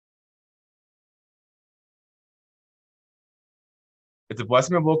It's a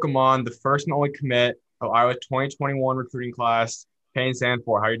blessing to welcome on the first and only commit of Iowa's 2021 recruiting class, Payton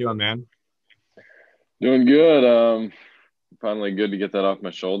Sandfort. How you doing, man? Doing good. Finally good to get that off my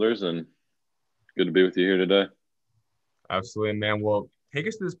shoulders and good to be with you here today. Absolutely, man. Well, take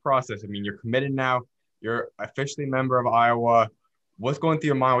us through this process. I mean, you're committed now. You're officially a member of Iowa. What's going through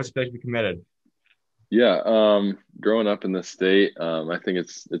your mind? What's especially committed? Yeah, growing up in this state, I think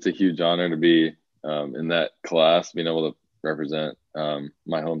it's a huge honor to be in that class, being able to represent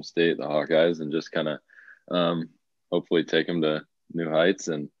my home state, the Hawkeyes, and just kind of hopefully take them to new heights.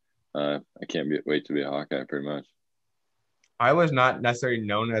 And I can't wait to be a Hawkeye, pretty much. Iowa is not necessarily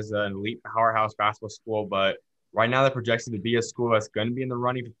known as an elite powerhouse basketball school, but right now they're projected to be a school that's going to be in the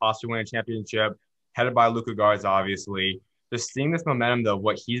running for possibly winning a championship, headed by Luka Garza, obviously. Just seeing this momentum, though,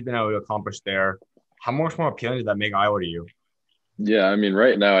 what he's been able to accomplish there, how much more appealing does that make Iowa to you? Yeah, I mean,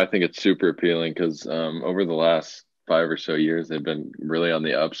 right now I think it's super appealing because over the last 5 or so years, they've been really on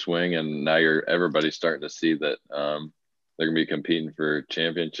the upswing, and now everybody's starting to see that they're going to be competing for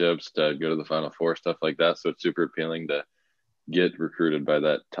championships to go to the Final Four, stuff like that. So it's super appealing to get recruited by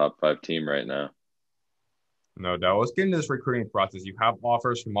that top five team right now. No doubt. Let's get into this recruiting process. You have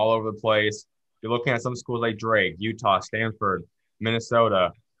offers from all over the place. You're looking at some schools like Drake, Utah, Stanford,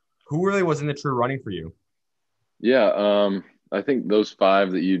 Minnesota. Who really was in the true running for you? Yeah, I think those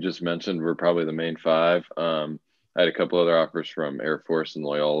five that you just mentioned were probably the main five. I had a couple other offers from Air Force and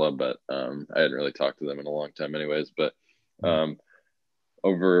Loyola, but I hadn't really talked to them in a long time, anyways. But um,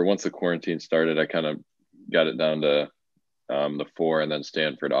 over once the quarantine started, I kind of got it down to the four, and then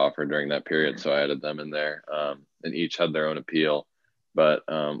Stanford offered during that period, so I added them in there, and each had their own appeal. But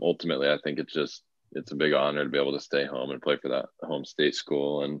ultimately, I think it's a big honor to be able to stay home and play for that home state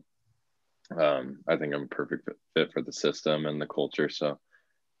school, and I think I'm a perfect fit for the system and the culture. So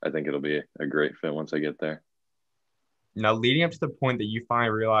I think it'll be a great fit once I get there. Now, leading up to the point that you finally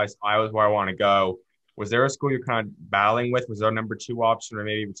realized Iowa's where I want to go, was there a school you're kind of battling with? Was there a number two option or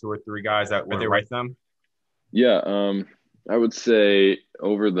maybe even two or three guys that were right for them? Yeah, I would say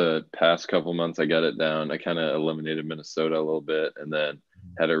over the past couple months, I got it down. I kind of eliminated Minnesota a little bit, and then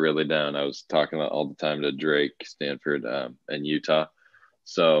had it really down. I was talking all the time to Drake, Stanford, and Utah.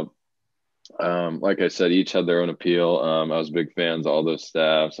 So, like I said, each had their own appeal. I was big fans of all those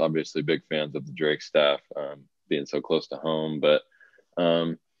staffs. Obviously, big fans of the Drake staff, being so close to home. But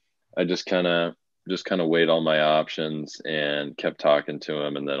um, I just kind of weighed all my options and kept talking to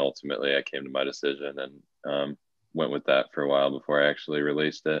him, and then ultimately I came to my decision and went with that for a while before I actually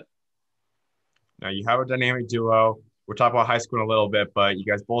released it. Now, you have a dynamic duo. We'll talk about high school in a little bit, but you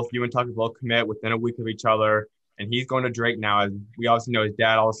guys both, you and Tucker, both commit within a week of each other. And he's going to Drake now. As we obviously know, his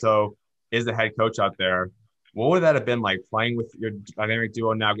dad also is the head coach out there. What would that have been like playing with your dynamic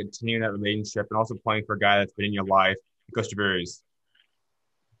duo now, continuing that relationship, and also playing for a guy that's been in your life, Tucker DeVries?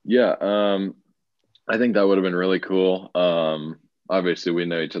 Yeah, I think that would have been really cool. Obviously, we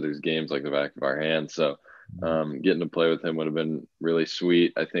know each other's games like the back of our hands, so getting to play with him would have been really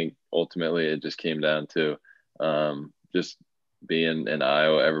sweet. I think ultimately it just came down to just being in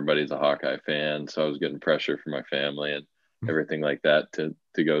Iowa. Everybody's a Hawkeye fan, so I was getting pressure from my family and everything like that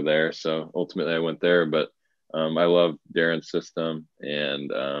to go there. So ultimately, I went there. But I love Darren's system,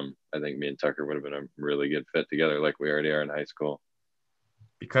 and I think me and Tucker would have been a really good fit together, like we already are in high school.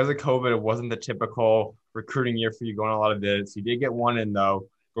 Because of COVID, it wasn't the typical recruiting year for you going on a lot of this. You did get one in though,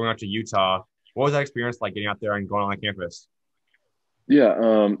 going out to Utah. What was that experience like getting out there and going on the campus? Yeah,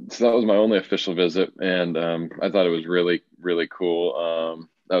 so that was my only official visit, and I thought it was really, really cool.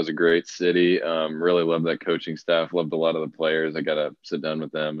 That was a great city. Really loved that coaching staff. Loved a lot of the players. I got to sit down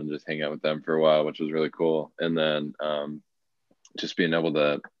with them and just hang out with them for a while, which was really cool. And then just being able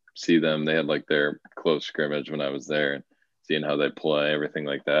to see them, they had like their close scrimmage when I was there, and seeing how they play, everything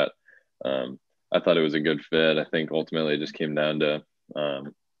like that. I thought it was a good fit. I think ultimately it just came down to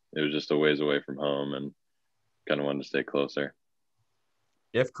it was just a ways away from home, and kind of wanted to stay closer.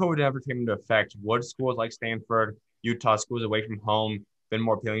 If COVID ever came into effect, would schools like Stanford, Utah, schools away from home, been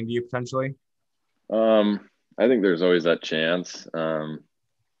more appealing to you potentially? I think there's always that chance.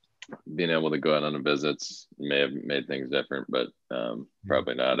 Being able to go out on a visits may have made things different, but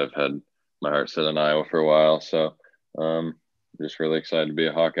probably not. I've had my heart set on Iowa for a while, so um, just really excited to be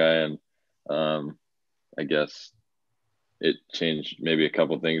a Hawkeye. And I guess it changed maybe a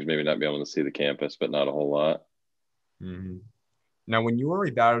couple things, maybe not be able to see the campus, but not a whole lot. Mm-hmm. Now, when you were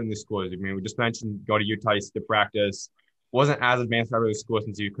evaluating the schools, I mean, we just mentioned go to Utah to practice. Wasn't as advanced as the school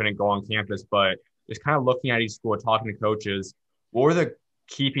since you couldn't go on campus, but just kind of looking at each school, talking to coaches, what were the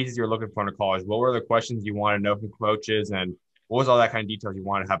key pieces you were looking for in college? What were the questions you wanted to know from coaches, and what was all that kind of details you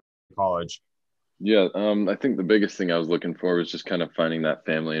wanted to have in college? Yeah, I think the biggest thing I was looking for was just kind of finding that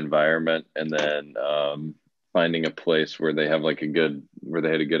family environment and then finding a place where they have like where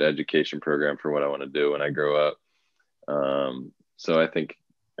they had a good education program for what I want to do when I grow up. So I think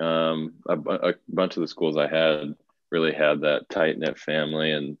a bunch of the schools I had really had that tight knit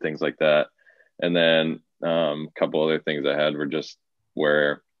family and things like that. And then a couple other things I had were just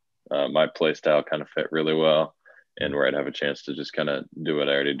where my play style kind of fit really well and where I'd have a chance to just kind of do what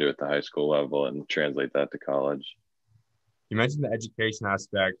I already do at the high school level and translate that to college. You mentioned the education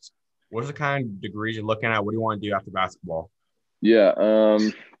aspect. What's the kind of degrees you're looking at? What do you want to do after basketball? Yeah,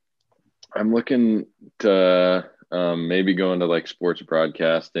 I'm looking to maybe go into like sports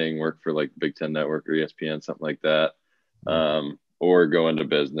broadcasting, work for like Big Ten Network or ESPN, something like that, or go into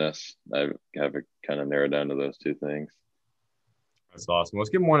business. I have it kind of narrowed down to those two things. That's awesome. Let's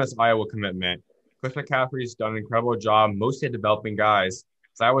get more on this Iowa commitment. Cliff McCaffery's done an incredible job, mostly at developing guys.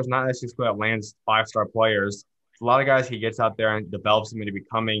 So Iowa's not necessarily school that lands five-star players. It's a lot of guys he gets out there and develops them into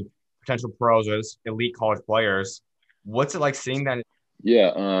becoming potential pros or elite college players. What's it like seeing that?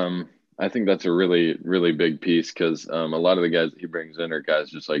 Yeah, I think that's a really, really big piece because a lot of the guys that he brings in are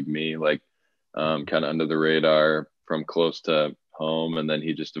guys just like me, like kind of under the radar from close to home, and then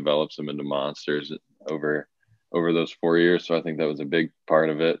he just develops them into monsters over over those 4 years. So I think that was a big part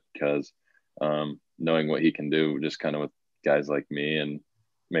of it because knowing what he can do just kind of with guys like me and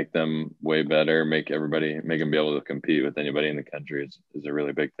make them way better, make them be able to compete with anybody in the country is a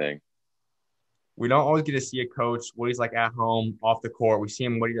really big thing. We don't always get to see a coach what he's like at home, off the court. We see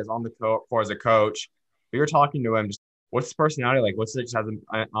him what he does on the court as a coach. We were talking to him. Just what's his personality like? What's it just has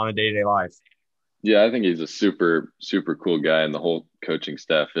on a day-to-day life? Yeah, I think he's a super, super cool guy, and the whole coaching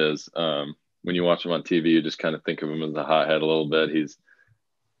staff is. When you watch him on TV, you just kind of think of him as a hothead a little bit.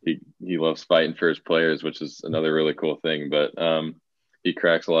 He loves fighting for his players, which is another really cool thing. But he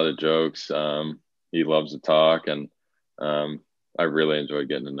cracks a lot of jokes. He loves to talk, and I really enjoyed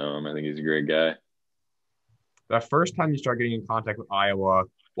getting to know him. I think he's a great guy. That first time you start getting in contact with Iowa,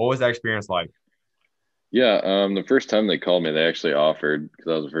 what was that experience like? Yeah, the first time they called me, they actually offered because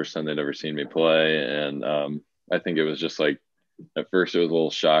that was the first time they'd ever seen me play, and I think it was just like at first it was a little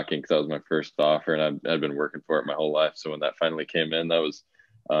shocking because that was my first offer, and I'd been working for it my whole life. So when that finally came in, that was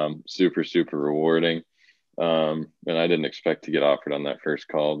super super rewarding, and I didn't expect to get offered on that first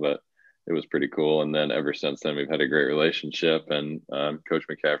call, but it was pretty cool. And then ever since then, we've had a great relationship, and Coach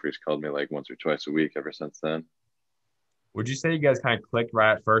McCaffery's called me like once or twice a week ever since then. Would you say you guys kind of clicked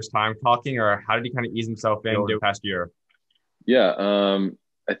right at first time talking, or how did he kind of ease himself in over the past year? Yeah,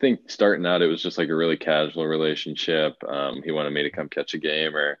 I think starting out it was just like a really casual relationship. He wanted me to come catch a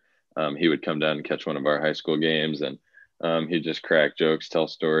game, or he would come down and catch one of our high school games, and he'd just crack jokes, tell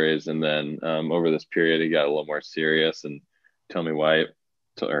stories, and then over this period, he got a little more serious and tell me why,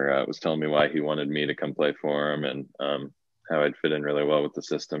 was telling me why he wanted me to come play for him, and how I'd fit in really well with the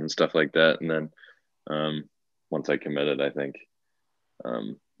system and stuff like that. And then um, once I committed, I think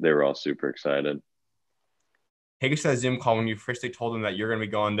they were all super excited. Higgins said Zoom call when you officially told him that you're going to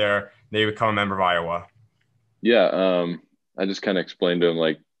be going there, they become a member of Iowa. Yeah, I just kind of explained to him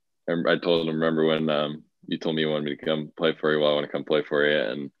like I told him, remember when you told me you wanted me to come play for you? Well, I want to come play for you,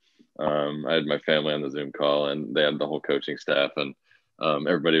 and I had my family on the Zoom call, and they had the whole coaching staff, and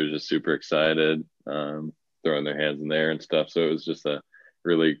everybody was just super excited, throwing their hands in the air and stuff. So it was just a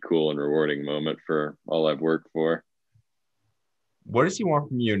really cool and rewarding moment for all I've worked for. What does he want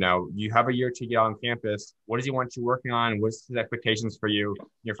from you now? You have a year to get on campus. What does he want you working on? What's his expectations for you in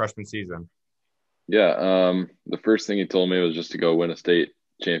your freshman season? Yeah, the first thing he told me was just to go win a state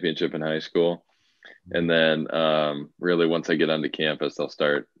championship in high school. And then really once I get onto campus, they'll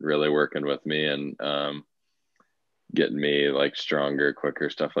start really working with me and getting me like stronger,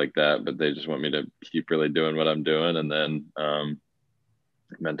 quicker, stuff like that. But they just want me to keep really doing what I'm doing and then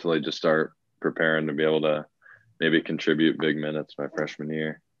mentally just start preparing to be able to maybe contribute big minutes my freshman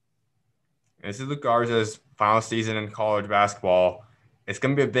year. And this is Luka Garza's final season in college basketball. It's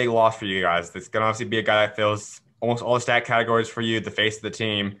going to be a big loss for you guys. It's going to obviously be a guy that fills almost all the stat categories for you, the face of the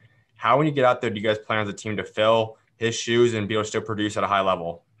team. How, when you get out there, do you guys plan as a team to fill his shoes and be able to still produce at a high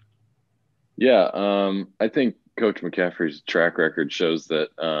level? Yeah, I think Coach McCaffery's track record shows that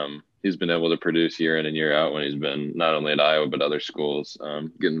he's been able to produce year in and year out when he's been not only at Iowa but other schools,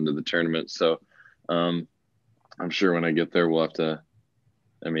 getting into the tournament. So um, I'm sure when I get there, we'll have to.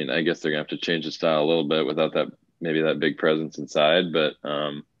 I mean, I guess they're gonna have to change the style a little bit without that maybe that big presence inside, but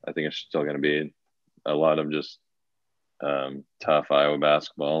I think it's still gonna be a lot of just tough Iowa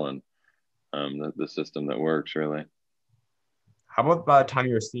basketball and the system that works really. How about by the time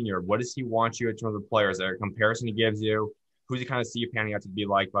you're a senior? What does he want you in terms of players? Is there a comparison he gives you? Who's he kind of see you panning out to be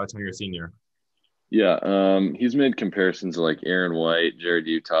like by the time you're a senior? Yeah, he's made comparisons to like Aaron White, Jared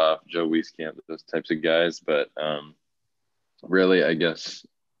Uthoff, Joe Wieskamp, those types of guys. But really, I guess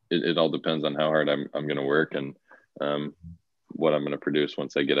it all depends on how hard I'm going to work and um, what I'm going to produce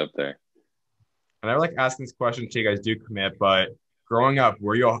once I get up there. And I like asking this question to you guys do commit, but growing up,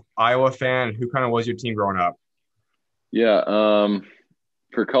 were you a Iowa fan? Who kind of was your team growing up? Yeah,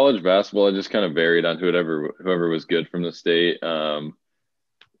 for college basketball, I just kind of varied on whoever was good from the state.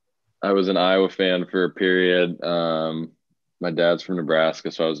 I was an Iowa fan for a period. My dad's from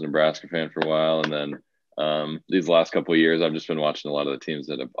Nebraska, so I was a Nebraska fan for a while, and then these last couple of years, I've just been watching a lot of the teams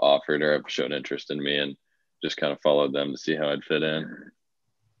that have offered or have shown interest in me, and just kind of followed them to see how I'd fit in.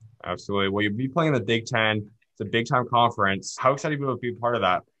 Absolutely. Well, you'll be playing in the Big Ten. It's a big time conference. How excited are you to be a part of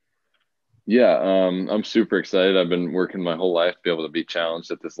that? Yeah, I'm super excited. I've been working my whole life to be able to be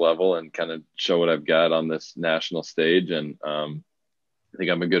challenged at this level and kind of show what I've got on this national stage. And I think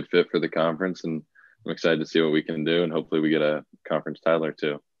I'm a good fit for the conference, and I'm excited to see what we can do. And hopefully, we get a conference title or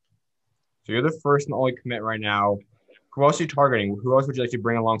two. So you're the first and only commit right now. Who else are you targeting? Who else would you like to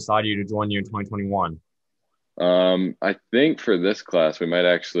bring alongside you to join you in 2021? I think for this class, we might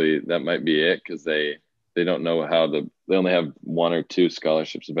actually that might be it because they don't know how to. They only have one or two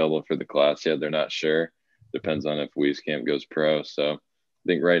scholarships available for the class yet. They're not sure. Depends on if Wieskamp goes pro. So I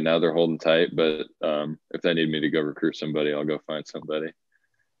think right now they're holding tight. But if they need me to go recruit somebody, I'll go find somebody.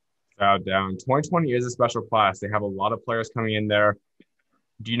 Out down. 2020 is a special class. They have a lot of players coming in there.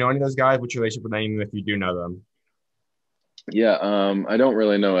 Do you know any of those guys? What's your relationship with any of them if you do know them? Yeah, I don't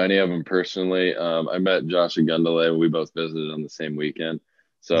really know any of them personally. I met Josh Gundale. We both visited on the same weekend.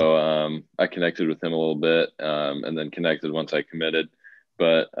 So I connected with him a little bit and then connected once I committed.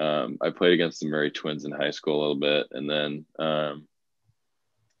 But I played against the Murray twins in high school a little bit. And then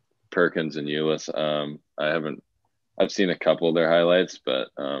Perkins and Euless. I've seen a couple of their highlights, but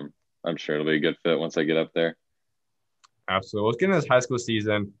I'm sure it'll be a good fit once I get up there. Absolutely. Let's get into this high school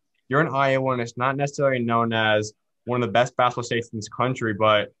season. You're in Iowa, and it's not necessarily known as one of the best basketball states in this country,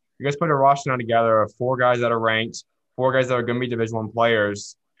 but you guys put a roster now together of four guys that are ranked, four guys that are going to be Division One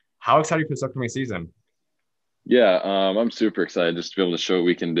players. How excited are you for this upcoming season? Yeah, I'm super excited just to be able to show what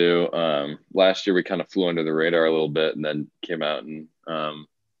we can do. Last year we kind of flew under the radar a little bit and then came out and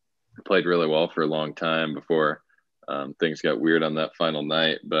played really well for a long time before things got weird on that final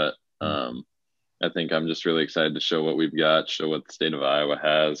night. But I think I'm just really excited to show what we've got, show what the state of Iowa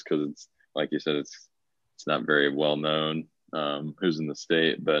has, because it's like you said, it's not very well known who's in the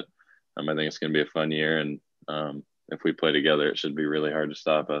state. But I think it's going to be a fun year, and if we play together, it should be really hard to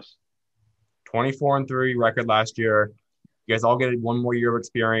stop us. 24-3 record last year. You guys all get one more year of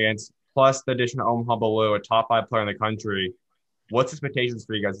experience, plus the addition of Omaha Biliew, a top five player in the country. What's expectations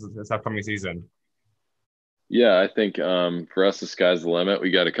for you guys this upcoming season? Yeah, I think for us, the sky's the limit.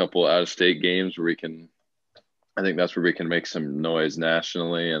 We got a couple out of state games where we can, I think that's where we can make some noise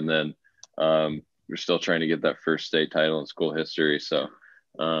nationally. And then we're still trying to get that first state title in school history. So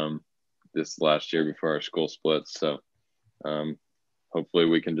this last year before our school splits. So hopefully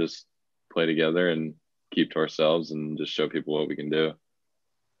we can just play together and keep to ourselves and just show people what we can do.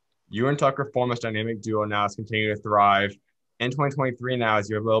 You and Tucker form this dynamic duo now is continuing to thrive. In 2023 now, as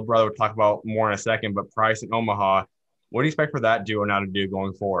your little brother we'll talk about more in a second, but Pryce and Omaha, what do you expect for that duo now to do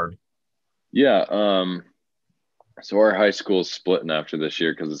going forward? Yeah. So our high school is splitting after this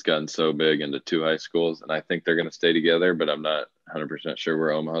year because it's gotten so big into two high schools. And I think they're going to stay together, but I'm not 100% sure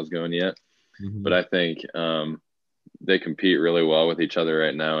where Omaha's going yet. But I think they compete really well with each other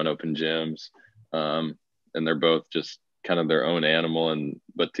right now in open gyms. And they're both just kind of their own animal.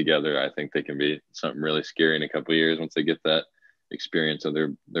 But together, I think they can be something really scary in a couple of years once they get that experience of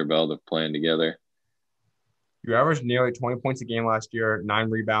their belt of playing together. You averaged nearly 20 points a game last year, 9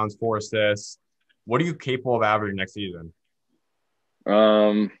 rebounds, 4 assists. What are you capable of averaging next season?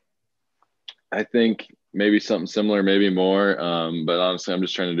 I think maybe something similar, maybe more. But honestly, I'm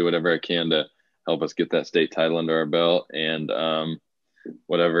just trying to do whatever I can to help us get that state title under our belt, and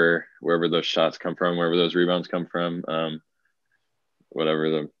wherever those shots come from, wherever those rebounds come from,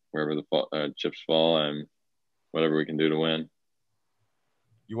 wherever the chips fall, and whatever we can do to win.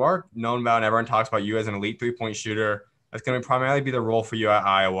 You are known about, and everyone talks about you as an elite three-point shooter. That's going to primarily be the role for you at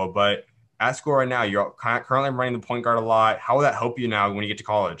Iowa. But at school right now, you're currently running the point guard a lot. How will that help you now when you get to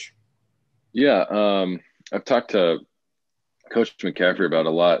college? Yeah, I've talked to Coach McCaffery about a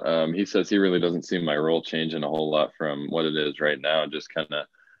lot. He says he really doesn't see my role changing a whole lot from what it is right now. Just kind of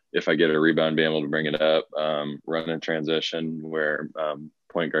if I get a rebound, being able to bring it up, run in transition where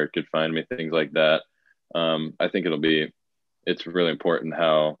point guard could find me, things like that. I think it's really important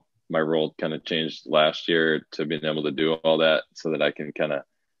how my role kind of changed last year to being able to do all that so that I can kind of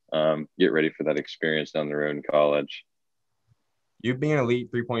get ready for that experience down the road in college. You being an elite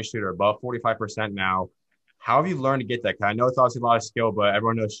three-point shooter, above 45% now. How have you learned to get that? Because I know it's obviously a lot of skill, but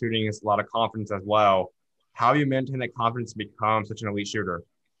everyone knows shooting is a lot of confidence as well. How have you maintained that confidence to become such an elite shooter?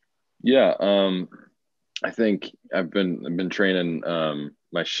 Yeah, I think I've been training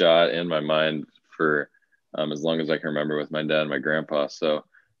my shot and my mind for as long as I can remember with my dad and my grandpa. So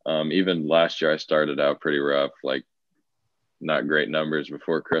even last year I started out pretty rough, like not great numbers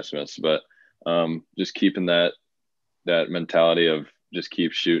before Christmas, but just keeping that mentality of just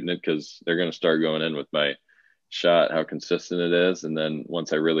keep shooting it because they're going to start going in with my shot, how consistent it is, and then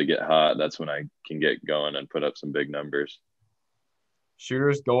once I really get hot, that's when I can get going and put up some big numbers.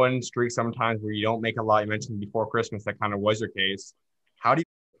 Shooters go in streaks sometimes where you don't make a lot. You mentioned before Christmas that kind of was your case. How do you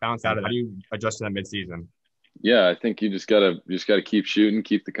bounce out of that? How do you adjust to that midseason? Yeah, I think you just gotta keep shooting,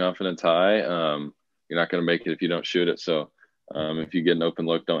 keep the confidence high. You're not gonna make it if you don't shoot it. So if you get an open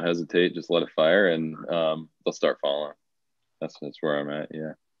look, don't hesitate, just let it fire, and they'll start falling. That's where I'm at.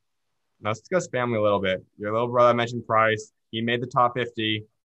 Yeah. Now let's discuss family a little bit. Your little brother, I mentioned Pryce. He made the top 50.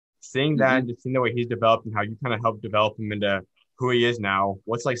 Seeing that hmm and just seeing the way he's developed and how you kind of helped develop him into who he is now,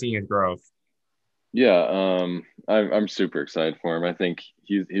 what's like seeing his growth? Yeah. I'm super excited for him. I think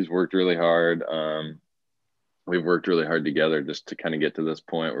he's worked really hard. We've worked really hard together just to kind of get to this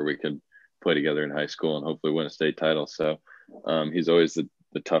point where we could play together in high school and hopefully win a state title. So he's always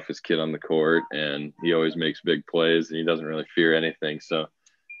the toughest kid on the court, and he always makes big plays, and he doesn't really fear anything. So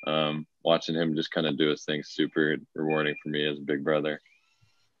watching him just kind of do his thing super rewarding for me as a big brother.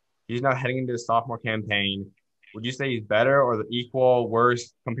 He's now heading into the sophomore campaign. Would you say he's better or the equal,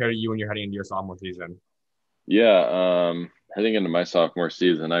 worse compared to you when you're heading into your sophomore season? Yeah, heading into my sophomore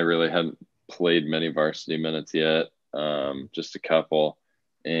season, I really hadn't played many varsity minutes yet, just a couple,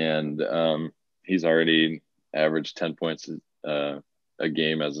 and he's already averaged 10 points a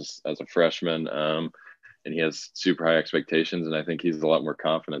game as a freshman, and he has super high expectations, and I think he's a lot more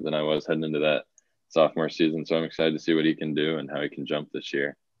confident than I was heading into that sophomore season. So I'm excited to see what he can do and how he can jump this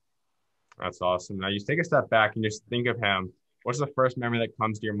year. That's awesome. Now you take a step back and just think of him. What's the first memory that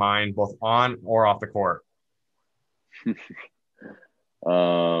comes to your mind, both on or off the court?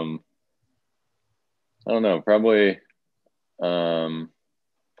 um, I don't know, probably um,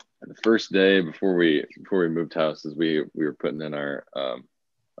 the first day before we moved houses, we were putting in our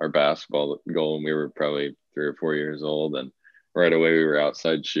basketball goal, and we were probably 3 or 4 years old, and right away we were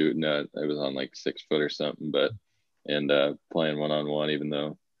outside shooting. I was on like 6 foot or something, but and playing 1-on-1, even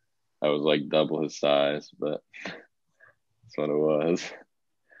though I was like double his size, but that's what it was.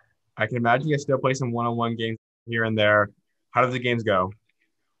 I can imagine you still play some one-on-one games here and there. How do the games go?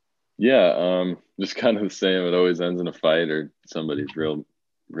 Yeah, just kind of the same. It always ends in a fight or somebody's real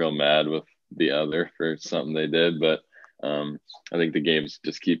mad with the other for something they did. But I think the games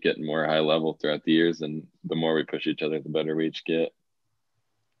just keep getting more high level throughout the years, and the more we push each other, the better we each get.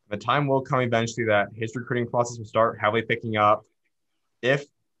 The time will come eventually that his recruiting process will start heavily picking up. If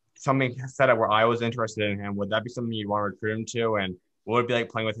something set up where I was interested in him, would that be something you'd want to recruit him to? And what would it be like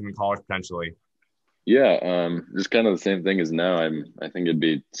playing with him in college potentially? Yeah, just kind of the same thing as now. I think it'd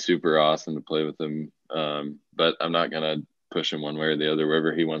be super awesome to play with him, but I'm not gonna push him one way or the other.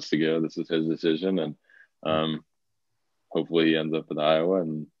 Wherever he wants to go, this is his decision, and um, hopefully he ends up with Iowa,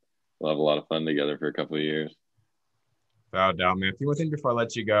 and we'll have a lot of fun together for a couple of years. Without a doubt, man. A few more things before I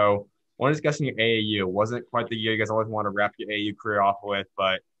let you go. One discussing your AAU. Wasn't quite the year you guys always want to wrap your AAU career off with,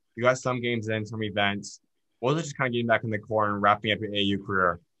 but you got some games in, some events. What was it just kind of getting back in the core and wrapping up your AAU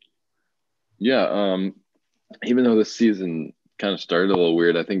career? Yeah, even though this season kind of started a little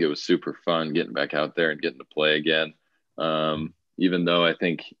weird, I think it was super fun getting back out there and getting to play again. Even though I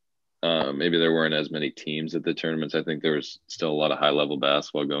think maybe there weren't as many teams at the tournaments, I think there was still a lot of high level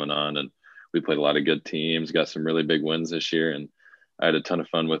basketball going on, and we played a lot of good teams, got some really big wins this year, and I had a ton of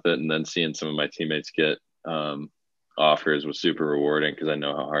fun with it. And then seeing some of my teammates get offers was super rewarding because I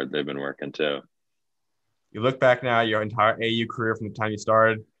know how hard they've been working too. You look back now, your entire AAU career from the time you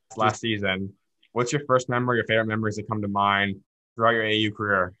started last season. What's your first memory, your favorite memories that come to mind throughout your AAU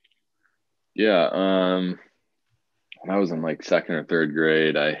career? Yeah, when I was in like second or third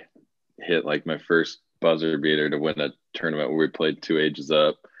grade, I hit like my first buzzer beater to win a tournament where we played two ages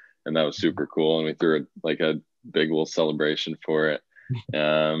up, and that was super cool. And we threw like a big little celebration for it.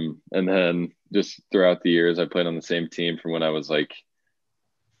 And then just throughout the years, I played on the same team from when I was like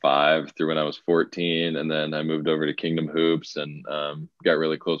 5 through when I was 14, and then I moved over to Kingdom Hoops and got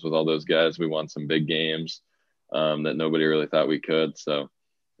really close with all those guys. We won some big games that nobody really thought we could. So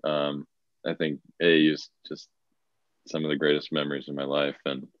um, I think AAU is just some of the greatest memories of my life,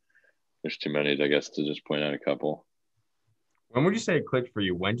 and there's too many, I guess, to just point out a couple. When would you say it clicked for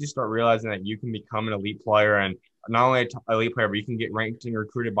you? When did you start realizing that you can become an elite player and not only an elite player, but you can get ranked and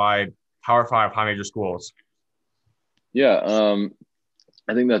recruited by Power Five high major schools? Yeah,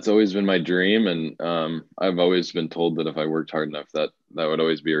 I think that's always been my dream, and I've always been told that if I worked hard enough, that would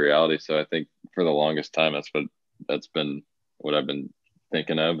always be a reality. So I think for the longest time, that's been what I've been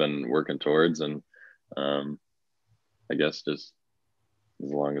thinking of and working towards, and um, I guess just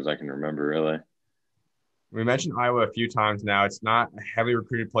as long as I can remember, really. We mentioned Iowa a few times now. It's not a heavily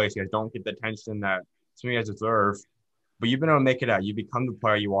recruited place. You guys don't get the attention that some of you guys deserve, but you've been able to make it out. You become the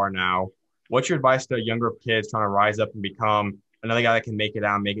player you are now. What's your advice to younger kids trying to rise up and become another guy that can make it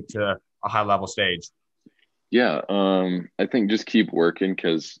out and make it to a high level stage? Yeah, I think just keep working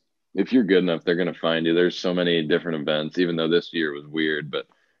because if you're good enough, they're going to find you. There's so many different events, even though this year was weird, but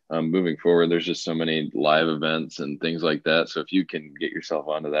moving forward, there's just so many live events and things like that. So if you can get yourself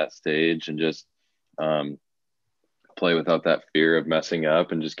onto that stage and just um, play without that fear of messing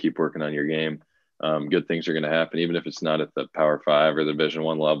up and just keep working on your game, good things are going to happen, even if it's not at the Power Five or the Division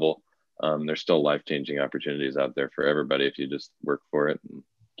I level. There's still life changing opportunities out there for everybody if you just work for it and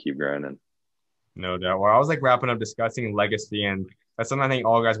keep grinding. No doubt. Well, I was like wrapping up discussing legacy, and that's something I think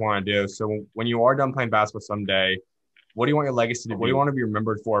all guys want to do. So when you are done playing basketball someday, what do you want your legacy to be? What do you want to be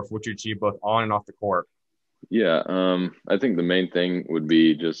remembered for what you achieved both on and off the court? Yeah, I think the main thing would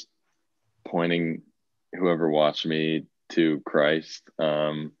be just pointing whoever watched me to Christ,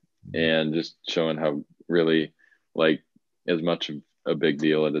 and just showing how really like as much of a big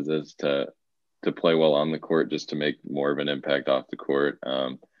deal it is to play well on the court, just to make more of an impact off the court,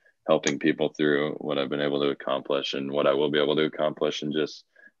 helping people through what I've been able to accomplish and what I will be able to accomplish, and just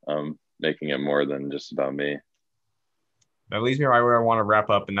making it more than just about me. That leads me right where I want to wrap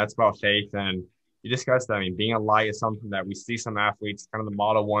up, and that's about faith. And you discussed that. I mean, being a light is something that we see some athletes, kind of the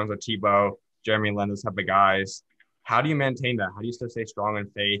model ones with Tebow, Jeremy Lin, those type of guys. How do you maintain that? How do you still stay strong in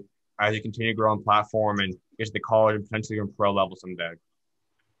faith as you continue to grow on platform and get to the college and potentially even pro level someday?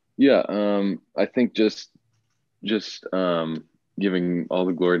 Yeah, I think just giving all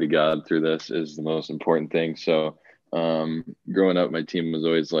the glory to God through this is the most important thing. So, growing up, my team was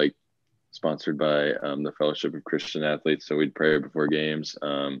always like sponsored by the Fellowship of Christian Athletes. So we'd pray before games.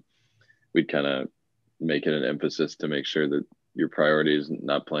 We'd kind of make it an emphasis to make sure that your priority is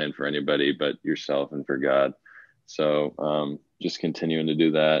not playing for anybody but yourself and for God. So just continuing to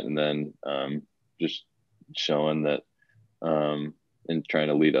do that, and then just showing that and trying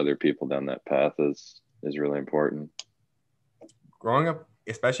to lead other people down that path is really important. Growing up,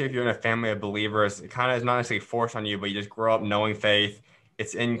 especially if you're in a family of believers, it kind of is not necessarily forced on you, but you just grow up knowing faith.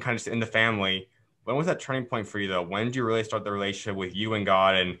 It's in kind of just in the family. When was that turning point for you, though? When did you really start the relationship with you and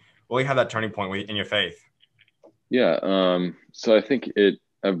God and really have that turning point in your faith? Yeah. So I think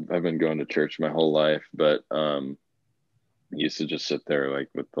I've been going to church my whole life, but used to just sit there like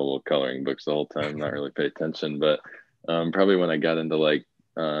with the little coloring books the whole time, not really pay attention. But probably when I got into like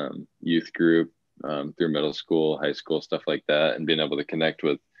youth group through middle school, high school, stuff like that, and being able to connect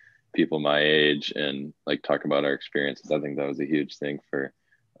with people my age and like talk about our experiences, I think that was a huge thing for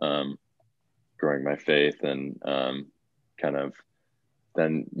um, growing my faith, and kind of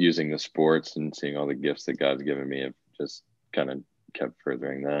then using the sports and seeing all the gifts that God's given me have just kind of kept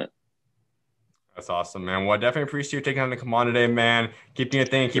furthering that. That's awesome, man. Well, I definitely appreciate you taking time to come on today, man. Keep doing your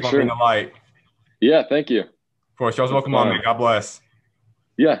thing. For Keep on being sure. the light. Yeah. Thank you. Of course, you always It's welcome on, man. fun. God bless.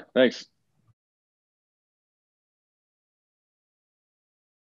 Yeah. Thanks.